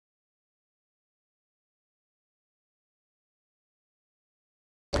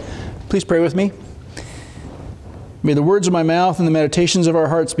Please pray with me. May the words of my mouth and the meditations of our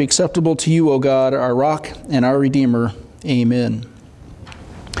hearts be acceptable to you, O God, our rock and our Redeemer. Amen.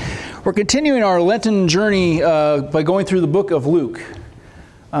 We're continuing our Lenten journey by going through the book of Luke.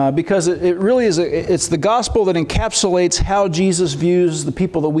 Because it really is, it's the gospel that encapsulates how Jesus views the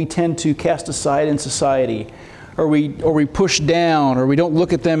people that we tend to cast aside in society, or we push down, or we don't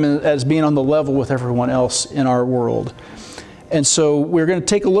look at them as being on the level with everyone else in our world. And so we're going to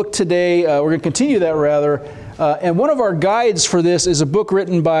take a look today, we're going to continue that rather, and one of our guides for this is a book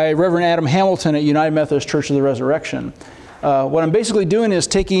written by Reverend Adam Hamilton at United Methodist Church of the Resurrection. What I'm basically doing is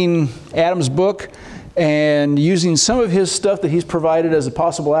taking Adam's book and using some of his stuff that he's provided as a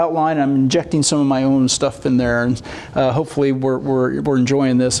possible outline. I'm injecting some of my own stuff in there, and hopefully we're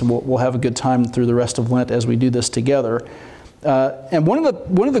enjoying this, and we'll have a good time through the rest of Lent as we do this together. And one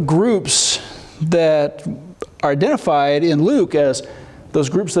of the groups that are identified in Luke as those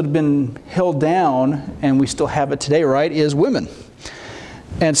groups that have been held down, and we still have it today, right, is women.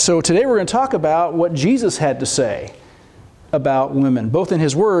 And so today we're going to talk about what Jesus had to say about women, both in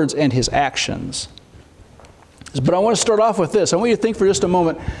his words and his actions. But I want to start off with this. I want you to think for just a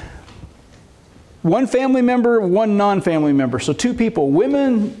moment. One family member, one non-family member. So two people,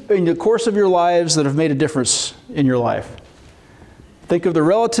 women in the course of your lives that have made a difference in your life. Think of the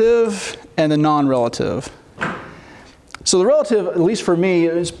relative and the non-relative. So the relative, at least for me,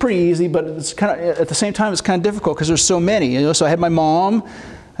 is pretty easy, but it's kind of, at the same time, it's kind of difficult because there's so many. You know, so I had my mom,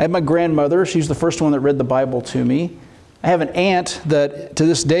 I had my grandmother. She's the first one that read the Bible to me. I have an aunt that to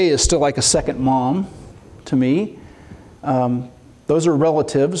this day is still like a second mom to me. Those are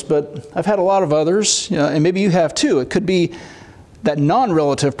relatives, but I've had a lot of others, you know, and maybe you have too. It could be that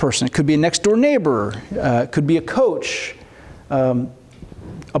non-relative person. It could be a next-door neighbor. It could be a coach, a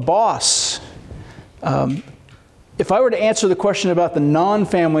boss. If I were to answer the question about the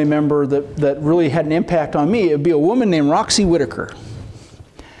non-family member that really had an impact on me, it would be a woman named Roxy Whitaker.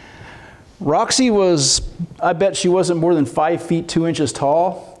 Roxy was, I bet she wasn't more than 5 feet 2 inches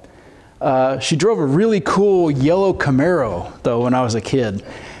tall. She drove a really cool yellow Camaro, though, when I was a kid.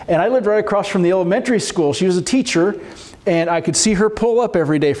 And I lived right across from the elementary school. She was a teacher, and I could see her pull up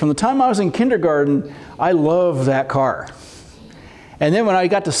every day. From the time I was in kindergarten, I loved that car. And then when I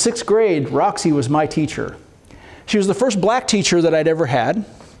got to 6th grade, Roxy was my teacher. She was the first black teacher that I'd ever had.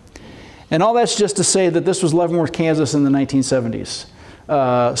 And all that's just to say that this was Leavenworth, Kansas in the 1970s.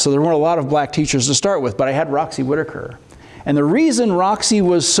 So there weren't a lot of black teachers to start with, but I had Roxy Whitaker. And the reason Roxy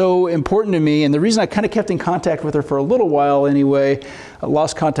was so important to me, and the reason I kind of kept in contact with her for a little while anyway, I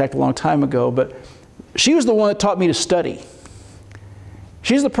lost contact a long time ago, but she was the one that taught me to study.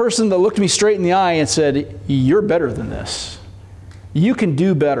 She's the person that looked me straight in the eye and said, "You're better than this. You can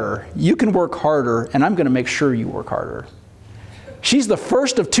do better. You can work harder, and I'm going to make sure you work harder." She's the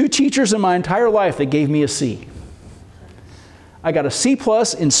first of 2 teachers in my entire life that gave me a C. I got a C+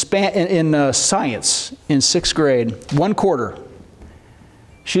 in science in 6th grade, 1/4.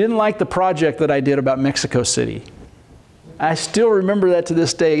 She didn't like the project that I did about Mexico City. I still remember that to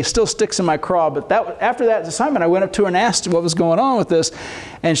this day. It still sticks in my craw. But after that assignment, I went up to her and asked what was going on with this.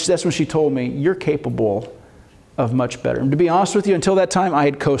 And that's when she told me, "You're capable of much better." And to be honest with you, until that time, I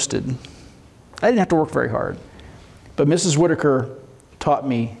had coasted. I didn't have to work very hard. But Mrs. Whitaker taught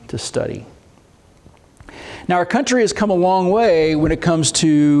me to study. Now, our country has come a long way when it comes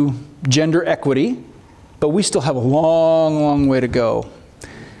to gender equity, but we still have a long, long way to go.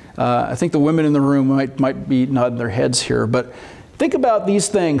 I think the women in the room might be nodding their heads here, but think about these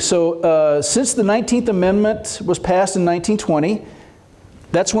things. So since the 19th Amendment was passed in 1920,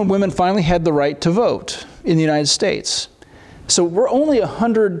 that's when women finally had the right to vote in the United States. So we're only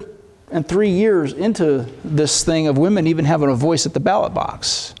 103 years into this thing of women even having a voice at the ballot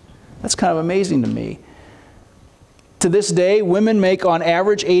box. That's kind of amazing to me. To this day, women make on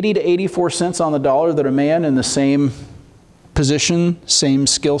average 80 to 84 cents on the dollar that a man in the same position, same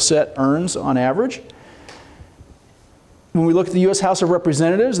skill set earns on average. When we look at the U.S. House of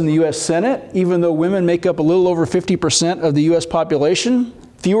Representatives and the U.S. Senate, even though women make up a little over 50% of the U.S. population,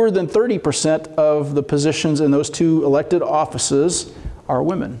 fewer than 30% of the positions in those 2 elected offices are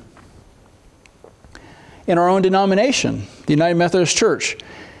women. In our own denomination, the United Methodist Church,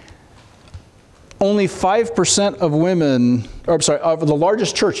 only 5% of women, of the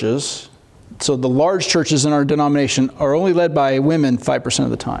largest churches, so the large churches in our denomination are only led by women 5%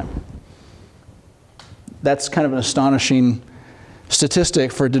 of the time. That's kind of an astonishing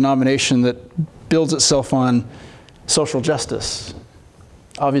statistic for a denomination that builds itself on social justice.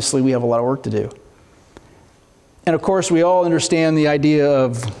 Obviously, we have a lot of work to do. And of course, we all understand the idea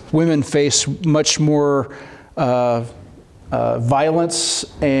of women face much more violence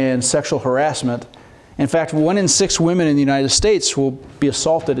and sexual harassment. In fact, 1 in 6 women in the United States will be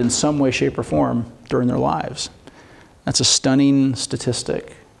assaulted in some way, shape, or form during their lives. That's a stunning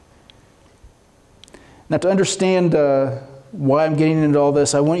statistic. Now, to understand why I'm getting into all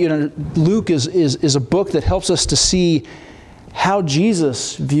this, I want you to, Luke is a book that helps us to see how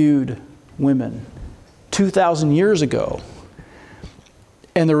Jesus viewed women 2,000 years ago.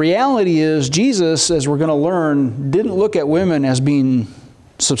 And the reality is, Jesus, as we're going to learn, didn't look at women as being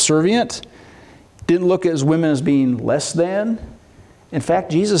subservient, didn't look at women as being less than. In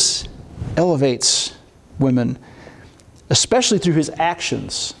fact, Jesus elevates women, especially through his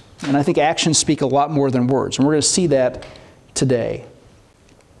actions. And I think actions speak a lot more than words. And we're going to see that today.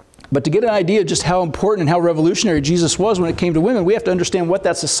 But to get an idea of just how important and how revolutionary Jesus was when it came to women, we have to understand what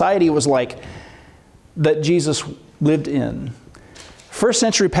that society was like that Jesus lived in. First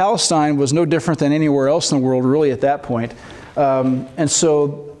century Palestine was no different than anywhere else in the world, really, at that point. And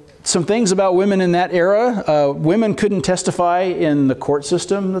so some things about women in that era, women couldn't testify in the court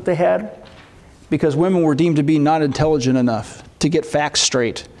system that they had because women were deemed to be not intelligent enough to get facts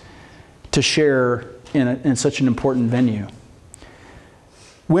straight, to share in such an important venue.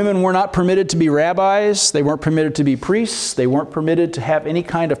 Women were not permitted to be rabbis. They weren't permitted to be priests. They weren't permitted to have any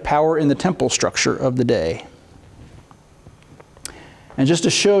kind of power in the temple structure of the day. And just to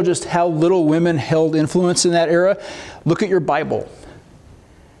show just how little women held influence in that era, look at your Bible.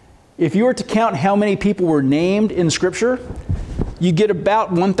 If you were to count how many people were named in Scripture, you get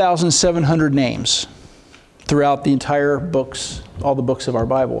about 1,700 names throughout the entire books, all the books of our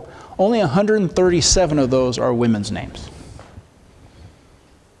Bible. Only 137 of those are women's names.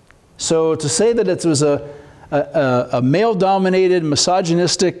 So to say that it was a male-dominated,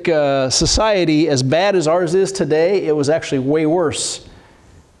 misogynistic society as bad as ours is today, it was actually way worse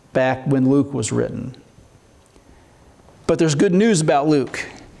back when Luke was written. But there's good news about Luke.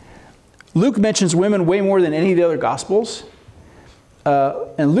 Luke mentions women way more than any of the other Gospels.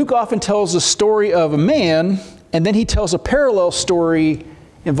 And Luke often tells the story of a man, and then he tells a parallel story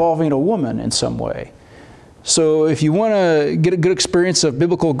involving a woman in some way. So if you want to get a good experience of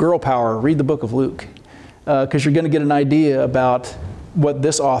biblical girl power, read the book of Luke, because you're going to get an idea about what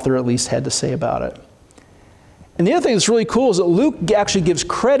this author at least had to say about it. And the other thing that's really cool is that Luke actually gives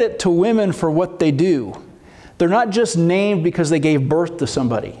credit to women for what they do. They're not just named because they gave birth to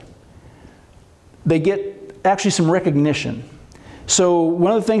somebody. They get actually some recognition. So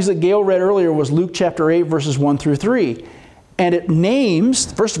one of the things that Gail read earlier was Luke chapter 8, verses 1 through 3. And it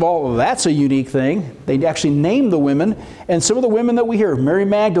names, first of all, that's a unique thing. They actually name the women. And some of the women that we hear, Mary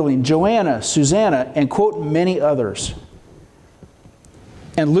Magdalene, Joanna, Susanna, and quote, many others.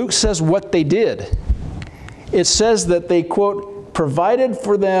 And Luke says what they did. It says that they, quote, provided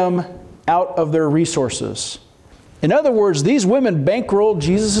for them out of their resources. In other words, these women bankrolled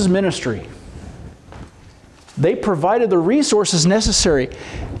Jesus' ministry. They provided the resources necessary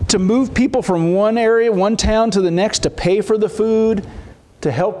to move people from one area, one town to the next, to pay for the food, to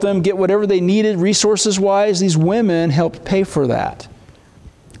help them get whatever they needed resources-wise. These women helped pay for that.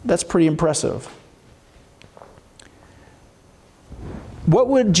 That's pretty impressive. What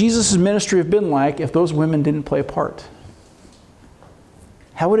would Jesus' ministry have been like if those women didn't play a part?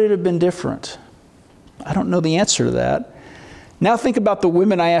 How would it have been different? I don't know the answer to that. Now think about the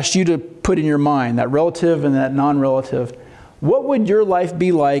women I asked you to put in your mind, that relative and that non-relative. What would your life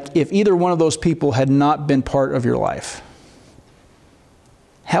be like if either one of those people had not been part of your life?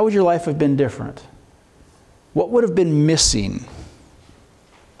 How would your life have been different? What would have been missing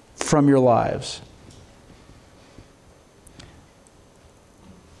from your lives?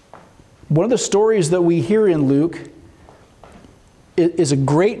 One of the stories that we hear in Luke is a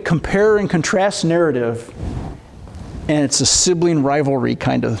great compare and contrast narrative, and it's a sibling rivalry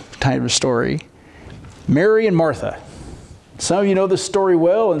kind of story. Mary and Martha. Some of you know this story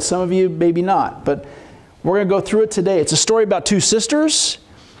well, and some of you maybe not, but we're going to go through it today. It's a story about two sisters.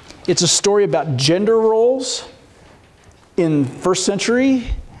 It's a story about gender roles in first century,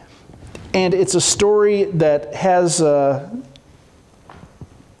 and it's a story that has a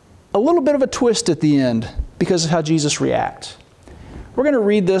little bit of a twist at the end because of how Jesus reacts. We're going to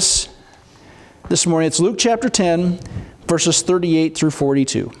read this morning. It's Luke chapter 10, verses 38 through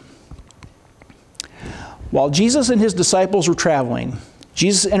 42. While Jesus and his disciples were traveling,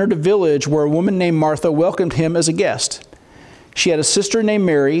 Jesus entered a village where a woman named Martha welcomed him as a guest. She had a sister named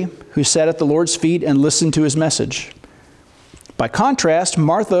Mary who sat at the Lord's feet and listened to his message. By contrast,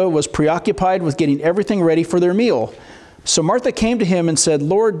 Martha was preoccupied with getting everything ready for their meal. So Martha came to him and said,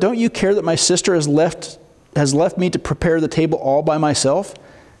 "Lord, don't you care that my sister has left me to prepare the table all by myself?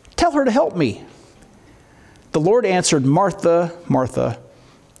 Tell her to help me." The Lord answered, Martha, Martha,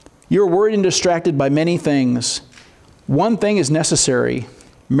 you are worried and distracted by many things. One thing is necessary.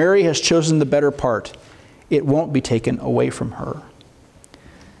 Mary has chosen the better part. It won't be taken away from her.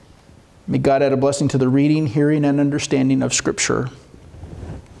 May God add a blessing to the reading, hearing, and understanding of Scripture.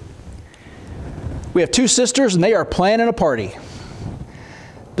 We have two sisters, and they are planning a party.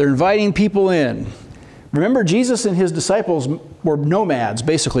 They're inviting people in. Remember, Jesus and his disciples were nomads,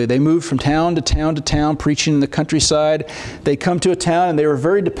 basically. They moved from town to town to town, preaching in the countryside. They come to a town, and they were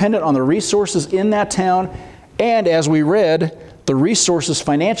very dependent on the resources in that town, and as we read, the resources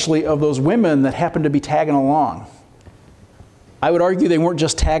financially of those women that happened to be tagging along. I would argue they weren't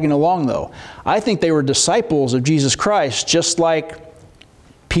just tagging along, though. I think they were disciples of Jesus Christ, just like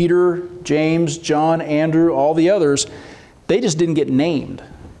Peter, James, John, Andrew, all the others. They just didn't get named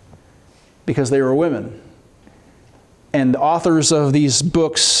because they were women. And the authors of these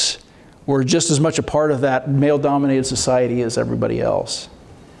books were just as much a part of that male-dominated society as everybody else.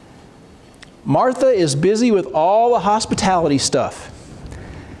 Martha is busy with all the hospitality stuff.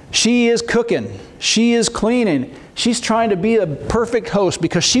 She is cooking. She is cleaning. She's trying to be a perfect host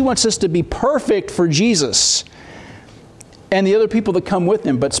because she wants us to be perfect for Jesus and the other people that come with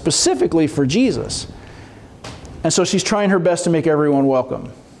him, but specifically for Jesus. And so she's trying her best to make everyone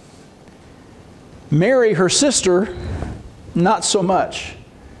welcome. Mary, her sister, not so much.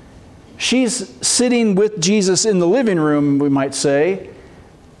 She's sitting with Jesus in the living room, we might say,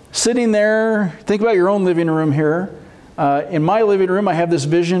 sitting there. Think about your own living room here. In my living room, I have this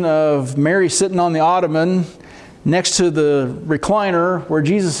vision of Mary sitting on the ottoman next to the recliner where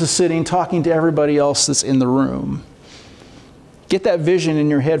Jesus is sitting talking to everybody else that's in the room. Get that vision in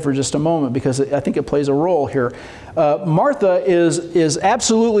your head for just a moment because I think it plays a role here. Martha is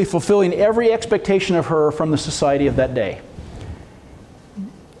absolutely fulfilling every expectation of her from the society of that day.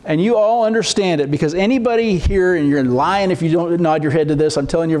 And you all understand it because anybody here, and you're lying if you don't nod your head to this, I'm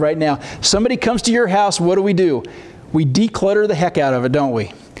telling you right now, somebody comes to your house, what do? We declutter the heck out of it, don't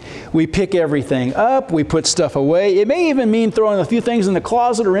we? We pick everything up, we put stuff away. It may even mean throwing a few things in the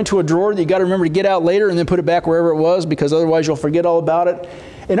closet or into a drawer that you got to remember to get out later and then put it back wherever it was because otherwise you'll forget all about it.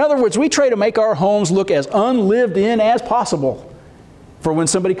 In other words, we try to make our homes look as unlived in as possible for when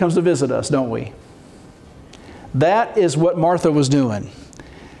somebody comes to visit us, don't we? That is what Martha was doing.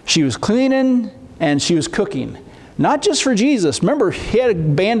 She was cleaning and she was cooking. Not just for Jesus. Remember, he had a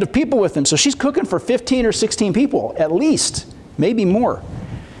band of people with him, so she's cooking for 15 or 16 people, at least, maybe more.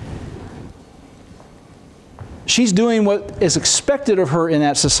 She's doing what is expected of her in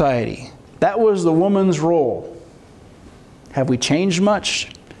that society. That was the woman's role. Have we changed much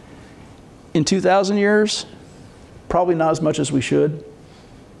in 2,000 years? Probably not as much as we should.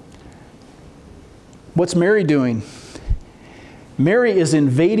 What's Mary doing? Mary is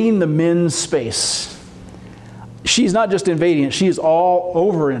invading the men's space. She's not just invading it, she is all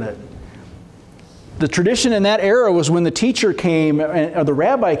over in it. The tradition in that era was when the teacher came, or the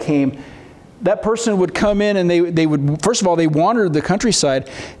rabbi came, that person would come in and they would, first of all, they wandered the countryside.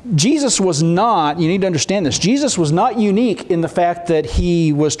 Jesus was not, you need to understand this, Jesus was not unique in the fact that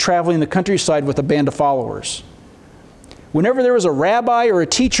he was traveling the countryside with a band of followers. Whenever there was a rabbi or a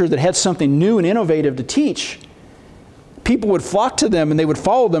teacher that had something new and innovative to teach, people would flock to them and they would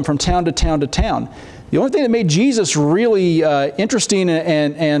follow them from town to town to town. The only thing that made Jesus really interesting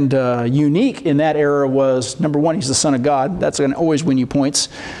and unique in that era was, number one, he's the Son of God. That's going to always win you points.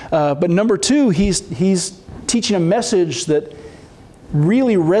 But number two, he's teaching a message that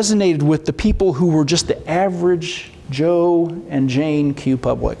really resonated with the people who were just the average Joe and Jane Q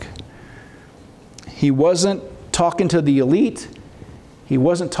public. He wasn't talking to the elite. He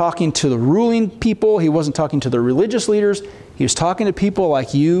wasn't talking to the ruling people. He wasn't talking to the religious leaders. He was talking to people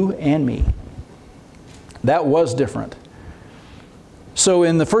like you and me. That was different. So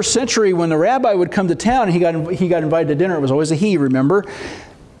in the first century, when the rabbi would come to town and he got invited to dinner, it was always a he, remember?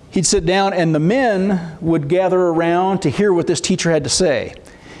 He'd sit down and the men would gather around to hear what this teacher had to say.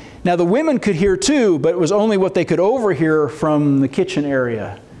 Now the women could hear too, but it was only what they could overhear from the kitchen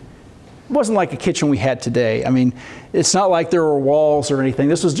area. It wasn't like a kitchen we had today. I mean, it's not like there were walls or anything.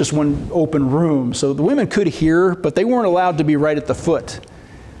 This was just one open room. So the women could hear, but they weren't allowed to be right at the foot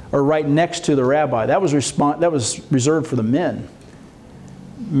or right next to the rabbi. That was reserved for the men.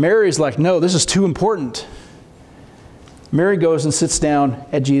 Mary's like, no, this is too important. Mary goes and sits down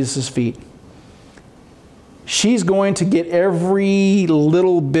at Jesus' feet. She's going to get every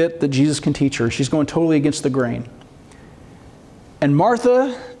little bit that Jesus can teach her. She's going totally against the grain. And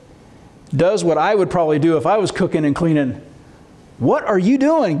Martha does what I would probably do if I was cooking and cleaning. What are you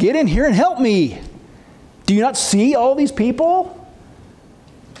doing? Get in here and help me. Do you not see all these people?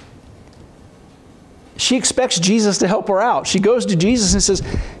 she expects Jesus to help her out. She goes to Jesus and says,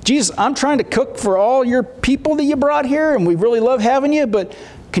 Jesus, I'm trying to cook for all your people that you brought here, and we really love having you, but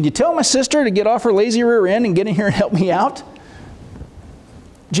can you tell my sister to get off her lazy rear end and get in here and help me out?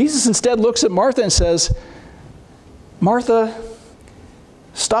 Jesus instead looks at Martha and says, Martha,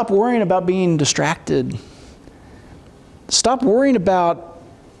 stop worrying about being distracted. Stop worrying about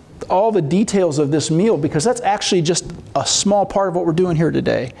all the details of this meal, because that's actually just a small part of what we're doing here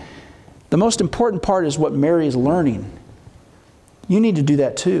today. The most important part is what Mary is learning. You need to do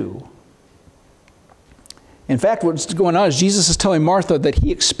that too. In fact, what's going on is Jesus is telling Martha that he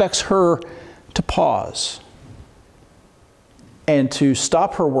expects her to pause and to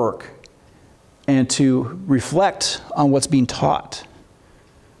stop her work and to reflect on what's being taught.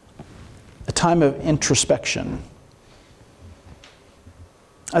 A time of introspection.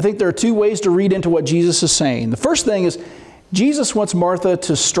 I think there are two ways to read into what Jesus is saying. The first thing is, Jesus wants Martha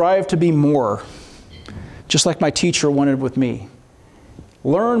to strive to be more, just like my teacher wanted with me.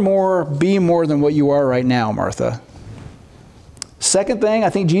 Learn more, be more than what you are right now, Martha. Second thing, I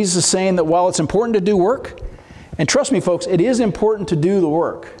think Jesus is saying that while it's important to do work, and trust me folks, it is important to do the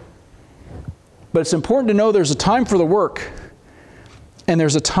work, but it's important to know there's a time for the work, and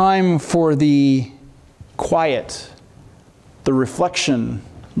there's a time for the quiet, the reflection,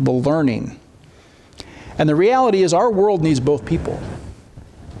 the learning. And the reality is our world needs both people.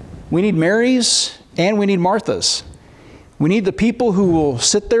 We need Marys and we need Marthas. We need the people who will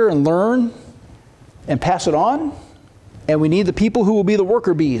sit there and learn and pass it on, and we need the people who will be the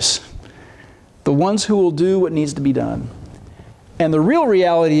worker bees, the ones who will do what needs to be done. And the real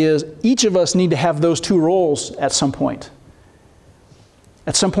reality is each of us need to have those two roles at some point.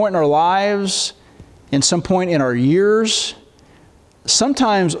 At some point in our lives, in some point in our years,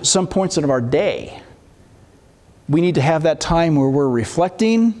 sometimes some points of our day. We need to have that time where we're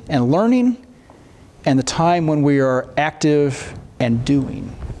reflecting and learning, and the time when we are active and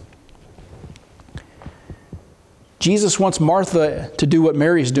doing. Jesus wants Martha to do what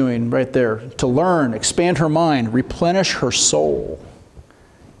Mary's doing right there, to learn, expand her mind, replenish her soul.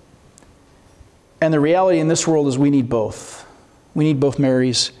 And the reality in this world is we need both. We need both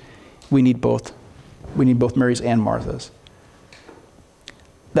Marys. We need both Marys and Marthas.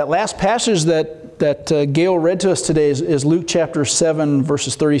 That last passage that Gail read to us today is Luke chapter 7,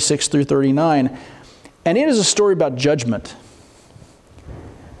 verses 36 through 39. And it is a story about judgment.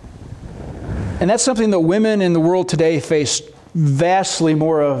 And that's something that women in the world today face vastly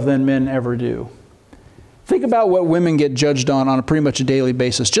more of than men ever do. Think about what women get judged on a pretty much a daily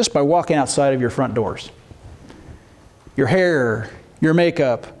basis just by walking outside of your front doors. Your hair, your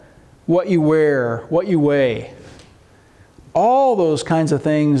makeup, what you wear, what you weigh. All those kinds of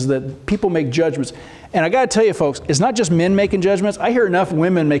things that people make judgments. And I got to tell you, folks, it's not just men making judgments. I hear enough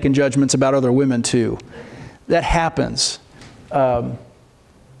women making judgments about other women, too. That happens.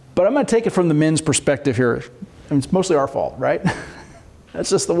 But I'm going to take it from the men's perspective here. I mean, it's mostly our fault, right? That's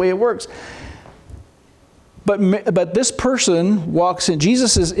just the way it works. But this person walks in.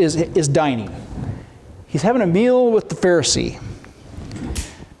 Jesus is dining. He's having a meal with the Pharisee.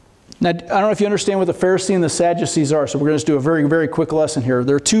 Now, I don't know if you understand what the Pharisee and the Sadducees are, so we're going to just do a very, very quick lesson here.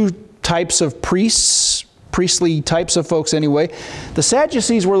 There are two types of priests, priestly types of folks anyway. The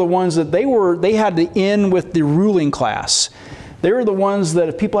Sadducees were the ones that they had to in with the ruling class. They were the ones that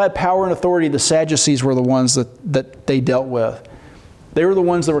if people had power and authority, the Sadducees were the ones that they dealt with. They were the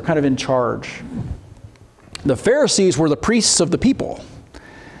ones that were kind of in charge. The Pharisees were the priests of the people.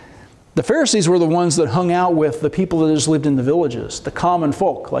 The Pharisees were the ones that hung out with the people that just lived in the villages, the common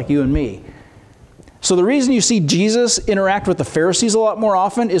folk like you and me. So the reason you see Jesus interact with the Pharisees a lot more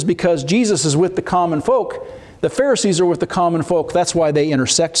often is because Jesus is with the common folk. The Pharisees are with the common folk. That's why they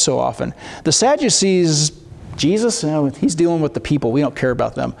intersect so often. The Sadducees, Jesus, he's dealing with the people. We don't care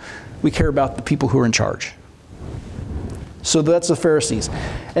about them. We care about the people who are in charge. So that's the Pharisees.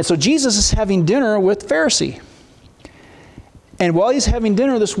 And so Jesus is having dinner with the Pharisee. And while he's having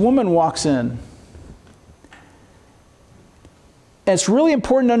dinner, this woman walks in. And it's really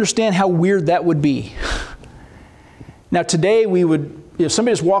important to understand how weird that would be. Now today if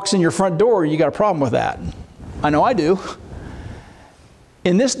somebody just walks in your front door, you got a problem with that. I know I do.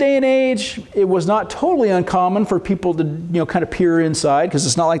 In this day and age, it was not totally uncommon for people to kind of peer inside, because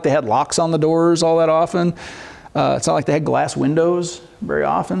it's not like they had locks on the doors all that often. It's not like they had glass windows very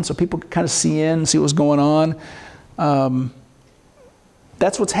often, so people could kind of see in, see what's going on.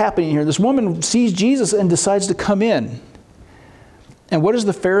 That's what's happening here. This woman sees Jesus and decides to come in. And what does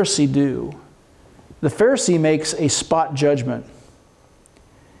the Pharisee do? The Pharisee makes a spot judgment.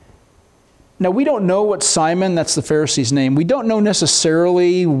 Now, we don't know what Simon, that's the Pharisee's name, we don't know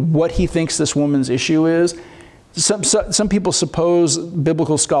necessarily what he thinks this woman's issue is. Some people suppose,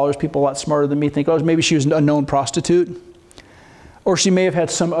 biblical scholars, people a lot smarter than me, think, oh, maybe she was a known prostitute. Or she may have had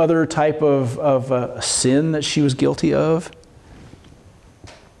some other type of sin that she was guilty of.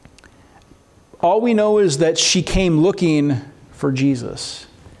 All we know is that she came looking for Jesus.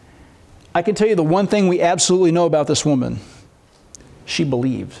 I can tell you the one thing we absolutely know about this woman. She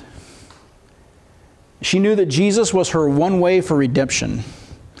believed. She knew that Jesus was her one way for redemption.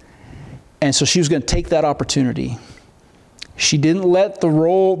 And so she was going to take that opportunity. She didn't let the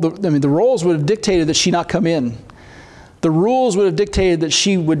roles would have dictated that she not come in. The rules would have dictated that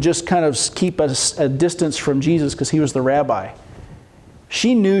she would just kind of keep a distance from Jesus because he was the rabbi.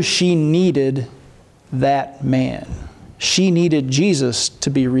 She knew she needed that man. She needed Jesus to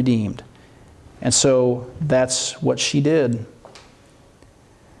be redeemed. And so that's what she did.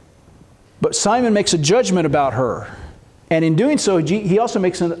 But Simon makes a judgment about her. And in doing so, he also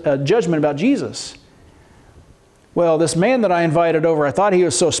makes a judgment about Jesus. Well, this man that I invited over, I thought he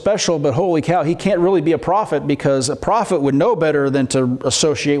was so special, but holy cow, he can't really be a prophet, because a prophet would know better than to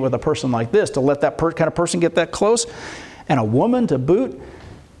associate with a person like this, to let that kind of person get that close. And a woman to boot.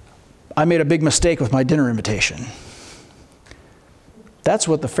 I made a big mistake with my dinner invitation. That's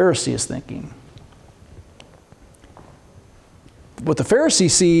what the Pharisee is thinking. What the Pharisee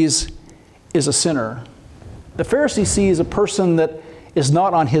sees is a sinner. The Pharisee sees a person that is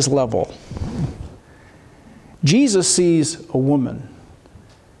not on his level. Jesus sees a woman.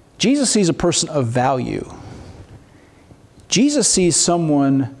 Jesus sees a person of value. Jesus sees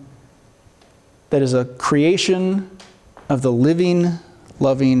someone that is a creation of the living,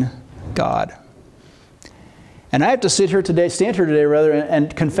 loving God. And I have to stand here today,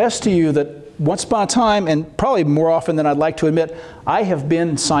 and confess to you that once upon a time, and probably more often than I'd like to admit, I have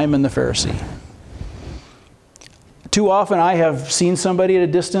been Simon the Pharisee. Too often I have seen somebody at a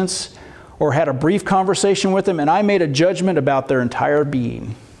distance or had a brief conversation with them, and I made a judgment about their entire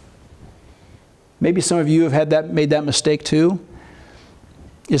being. Maybe some of you have made that mistake too.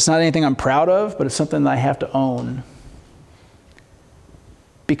 It's not anything I'm proud of, but it's something that I have to own.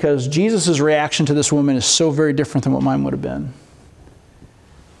 Because Jesus' reaction to this woman is so very different than what mine would have been.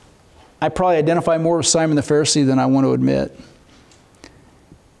 I probably identify more with Simon the Pharisee than I want to admit.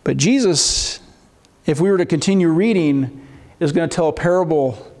 But Jesus, if we were to continue reading, is going to tell a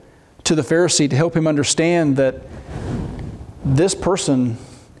parable to the Pharisee to help him understand that this person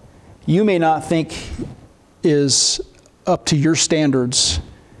you may not think is up to your standards,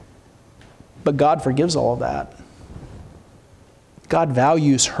 but God forgives all of that. God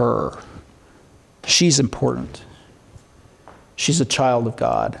values her. She's important. She's a child of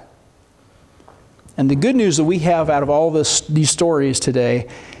God. And the good news that we have out of all these stories today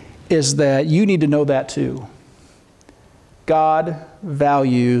is that you need to know that too. God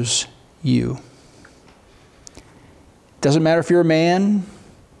values you. Doesn't matter if you're a man,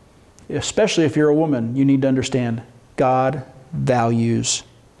 especially if you're a woman, you need to understand God values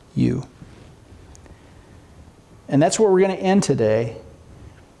you. And that's where we're going to end today.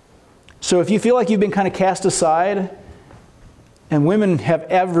 So if you feel like you've been kind of cast aside, and women have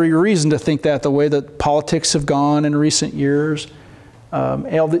every reason to think that, the way that politics have gone in recent years, some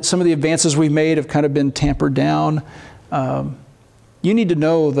of the advances we've made have kind of been tampered down, you need to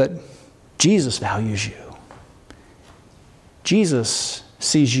know that Jesus values you. Jesus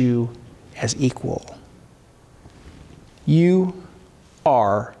sees you as equal. You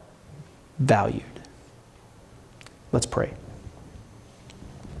are valued. Let's pray.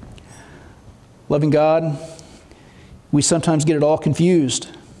 Loving God, we sometimes get it all confused.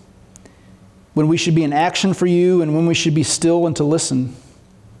 When we should be in action for you and when we should be still and to listen.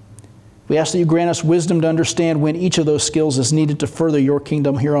 We ask that you grant us wisdom to understand when each of those skills is needed to further your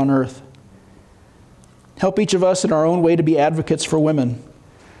kingdom here on earth. Help each of us in our own way to be advocates for women.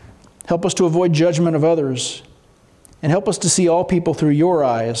 Help us to avoid judgment of others. And help us to see all people through your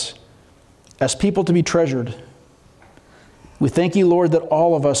eyes as people to be treasured. We thank you, Lord, that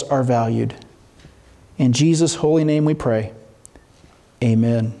all of us are valued. In Jesus' holy name we pray.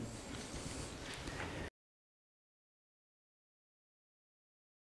 Amen.